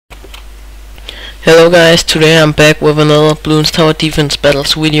Hello guys, today I'm back with another Bloons Tower Defense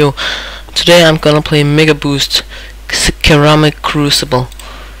Battles video. Today I'm gonna play Mega Boost Ceramic Crucible.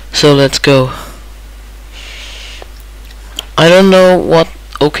 So let's go. I don't know what.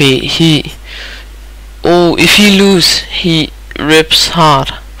 Okay, if he lose, he rips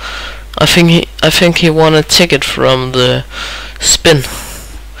hard. I think he won a ticket from the spin.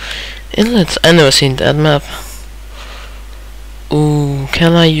 Inlets. I never seen that map. Ooh,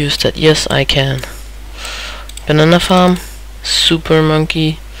 can I use that? Yes, I can. Banana farm, super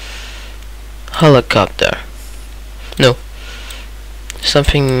monkey, helicopter. No,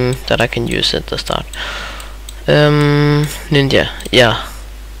 something that I can use at the start. Ninja. Yeah.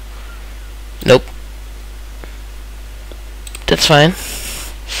 Nope. That's fine.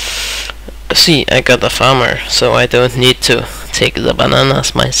 See, I got a farmer, so I don't need to take the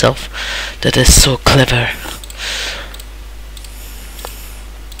bananas myself. That is so clever.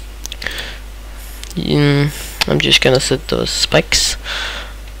 I'm just gonna set those spikes.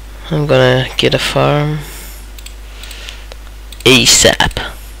 I'm gonna get a farm ASAP.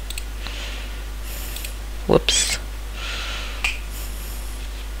 Whoops.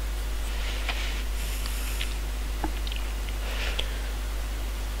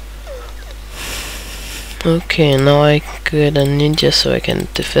 Okay, now I get a ninja so I can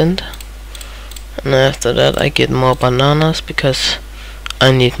defend. And after that I get more bananas because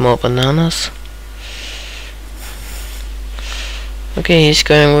I need more bananas. Okay, he's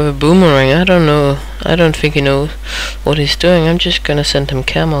going with a boomerang. I don't know. I don't think he knows what he's doing. I'm just gonna send him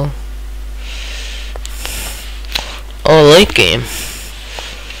camo. Oh, late game.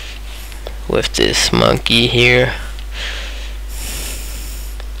 With this monkey here.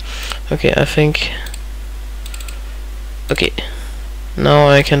 Okay, I think. Okay. Now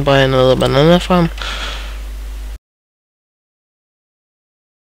I can buy another banana farm.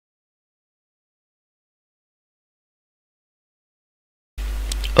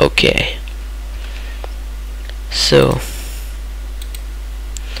 Okay, so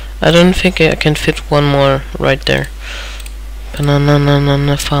I don't think I can fit one more right there.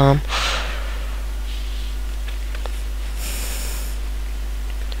 Banana farm.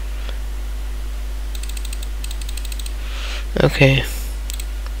 Okay,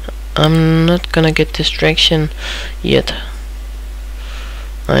 I'm not gonna get distraction yet.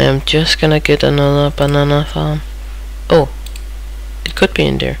 I am just gonna get another banana farm. Oh, it could be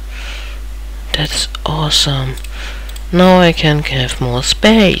in there. That's awesome. Now I can have more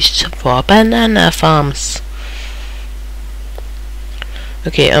space for banana farms.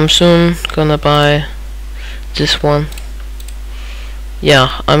 Okay, I'm soon gonna buy this one.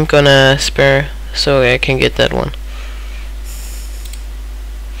 Yeah, I'm gonna spare so I can get that one.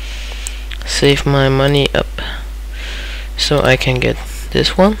 Save my money up so I can get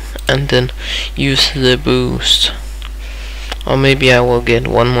this one and then use the boost. Or maybe I will get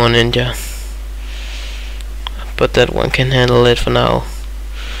one more ninja, but that one can handle it for now.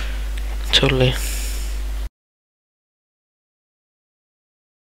 Totally.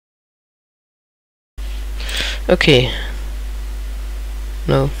 Okay.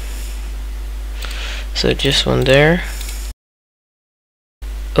 No. So just one there.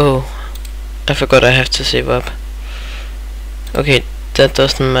 Oh, I forgot I have to save up. Okay, that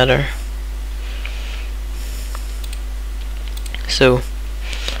doesn't matter. So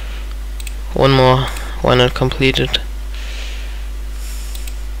one more, why not complete it?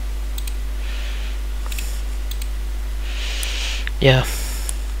 Yeah.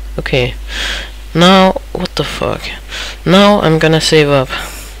 Okay. Now what the fuck? Now I'm gonna save up.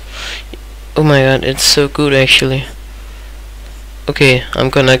 Oh my god, it's so good actually. Okay, I'm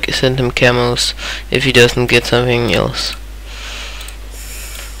gonna send him camos if he doesn't get something else.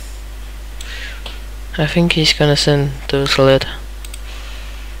 I think he's gonna send those lead.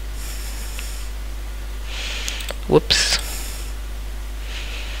 Whoops.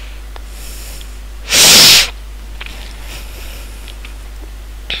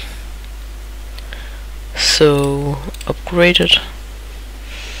 So upgraded.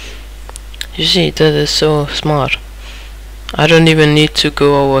 You see, that is so smart. I don't even need to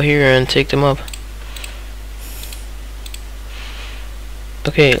go over here and take them up.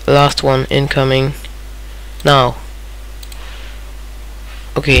 Okay, last one incoming. Now.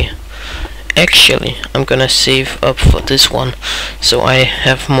 Okay. Actually, I'm gonna save up for this one, so I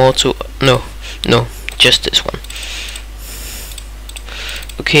have more to. No, just this one.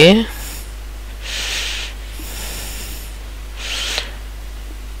 Okay.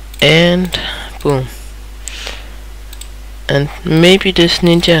 And boom. And maybe this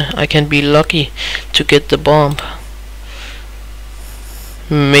ninja I can be lucky to get the bomb.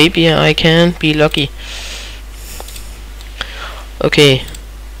 Maybe I can be lucky. Okay.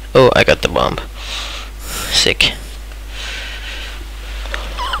 Oh, I got the bomb. Sick.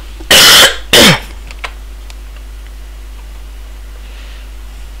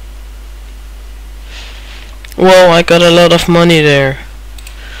 Whoa, I got a lot of money there.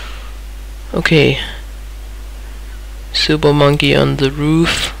 Okay. Super monkey on the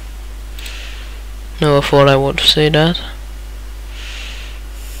roof. No, I thought I would say that.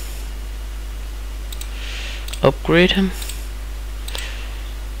 Upgrade him.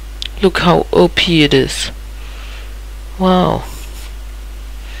 Look how OP it is. Wow.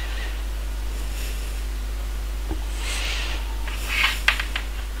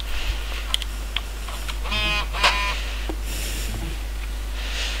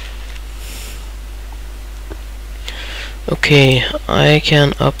 Okay, I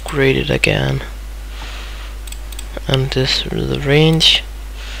can upgrade it again. And this is the range.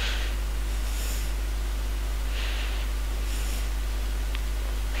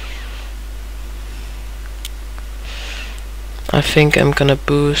 I think I'm gonna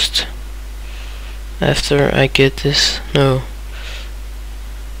boost after I get this. No,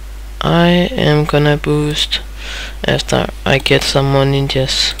 I am gonna boost after I get some more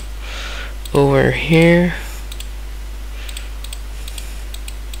ninjas over here.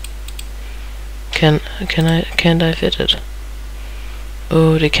 Can't I fit it?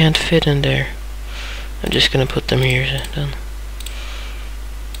 Oh, they can't fit in there. I'm just gonna put them here then.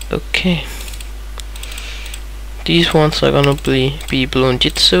 Okay. These ones are gonna be Bloons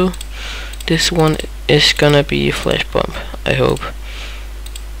Jitsu. This one is gonna be Flash Bomb, I hope.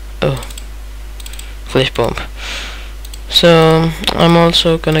 Oh, Flash Bomb. So I'm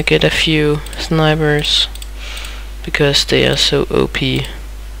also gonna get a few snipers because they are so OP.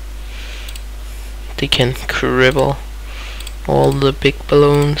 They can cripple all the big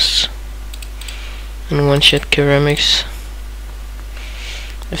balloons and one-shot ceramics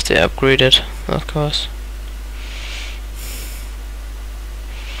if they upgrade it, of course.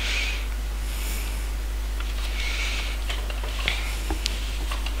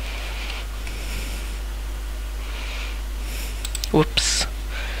 Whoops.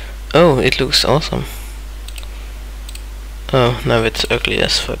 Oh, it looks awesome. Oh, now it's ugly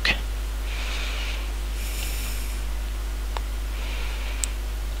as fuck.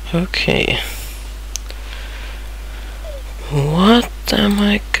 Okay. What am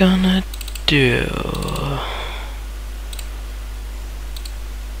I gonna do?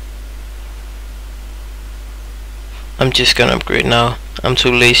 I'm just gonna upgrade now. I'm too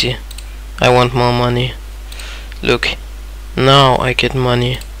lazy. I want more money. Look. Now I get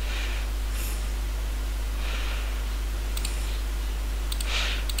money.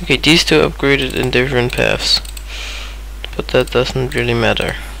 Okay, these two upgraded in different paths. But that doesn't really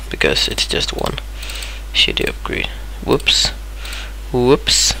matter. Because it's just one shitty upgrade. Whoops.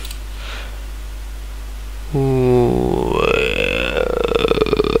 Whoops.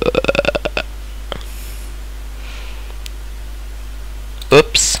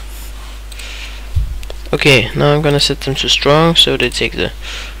 Oops. Okay, now I'm gonna set them to strong so they take the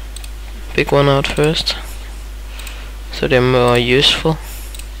big one out first. So they're more useful.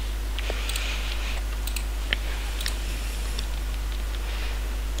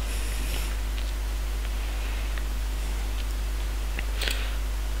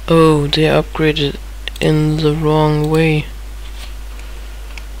 Oh, they upgraded in the wrong way.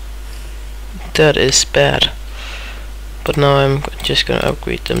 That is bad. But now I'm just gonna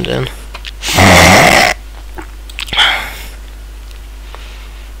upgrade them then.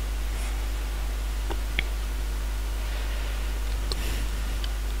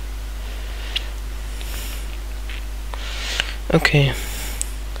 Okay.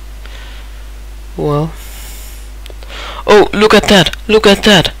 Well. Oh, look at that! Look at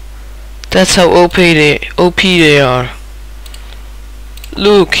that! That's how OP they are.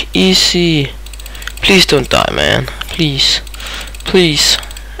 Look, easy. Please don't die, man. Please. Please.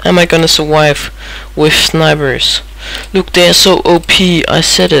 Am I gonna survive with snipers? Look, they're so OP. I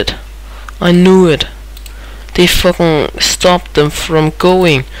said it. I knew it. They fucking stopped them from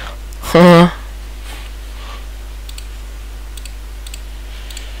going. Huh?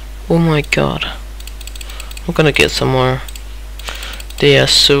 Oh my god. I'm gonna get some more. They are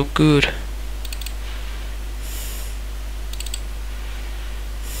so good.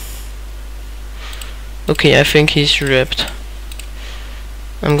 Okay, I think he's ripped.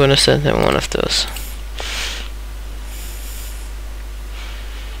 I'm gonna send him one of those.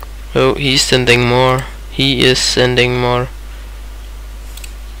 Oh, he's sending more. He is sending more.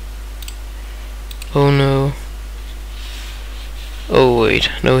 Oh no. Oh wait,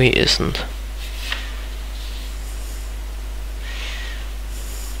 no he isn't.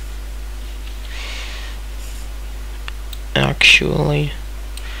 Actually,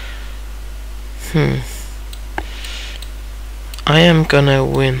 I am gonna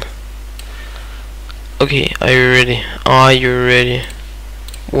win. Okay, are you ready? Are you ready?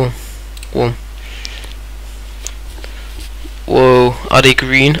 Whoa, whoa. Whoa, are they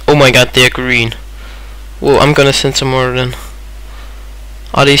green? Oh my god, they're green. Whoa, I'm gonna send some more then.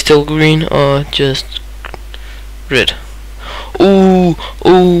 Are they still green or just red? Ooh,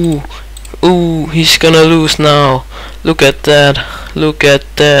 ooh, ooh, he's gonna lose now. Look at that, look at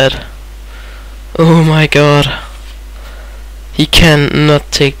that. Oh my god. He cannot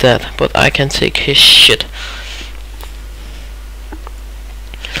take that, but I can take his shit.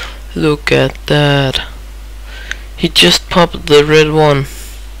 Look at that. He just popped the red one.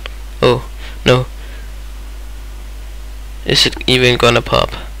 Oh, no. Is it even gonna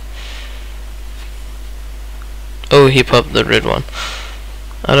pop? Oh, he popped the red one.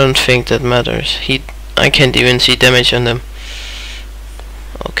 I don't think that matters. I can't even see damage on them.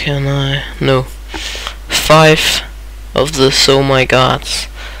 Oh, can I? No. 5 of the so my gods.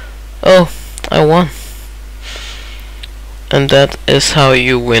 Oh, I won. And that is how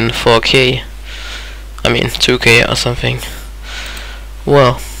you win 4K. I mean 2K or something.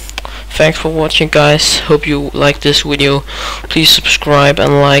 Well, thanks for watching guys. Hope you liked this video. Please subscribe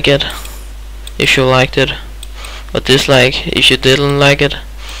and like it if you liked it, or dislike if you didn't like it,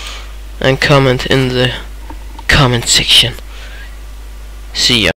 and comment in the comment section. See ya.